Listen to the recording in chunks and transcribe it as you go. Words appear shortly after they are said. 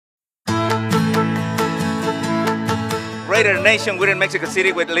Spider Nation. We're in Mexico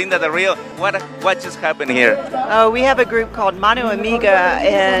City with Linda Del Rio. What just happened here? We have a group called Mano Amiga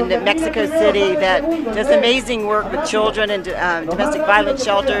in Mexico City that does amazing work with children and domestic violence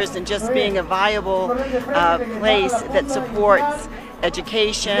shelters, and just being a viable place that supports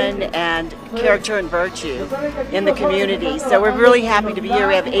education and character and virtue in the community. So we're really happy to be here.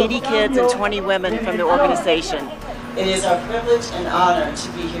 We have 80 kids and 20 women from the organization. It is our privilege and honor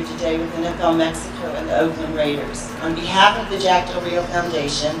to be here today with NFL Mexico and the Oakland Raiders. On behalf of the Jack del Rio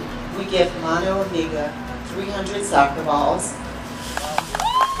Foundation, we give Mano Amiga 300 soccer balls,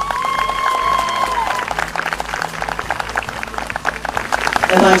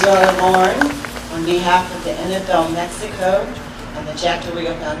 Evangela Mourn. On behalf of the NFL Mexico and the Jack del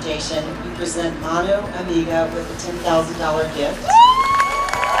Rio Foundation, we present Mano Amiga with a $10,000 gift.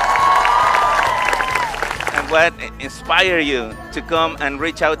 What inspired you to come and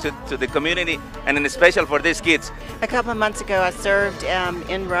reach out to the community, and in special for these kids? A couple of months ago, I served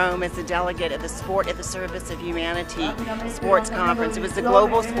in Rome as a delegate at the Sport at the Service of Humanity sports conference. It was a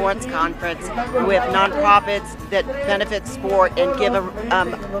global sports conference with nonprofits that benefit sport and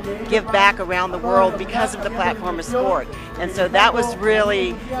give back around the world because of the platform of sport. And so that was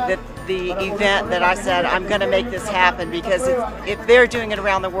really the event that I said, I'm going to make this happen, because if they're doing it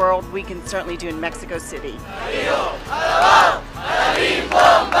around the world, we can certainly do it in Mexico City.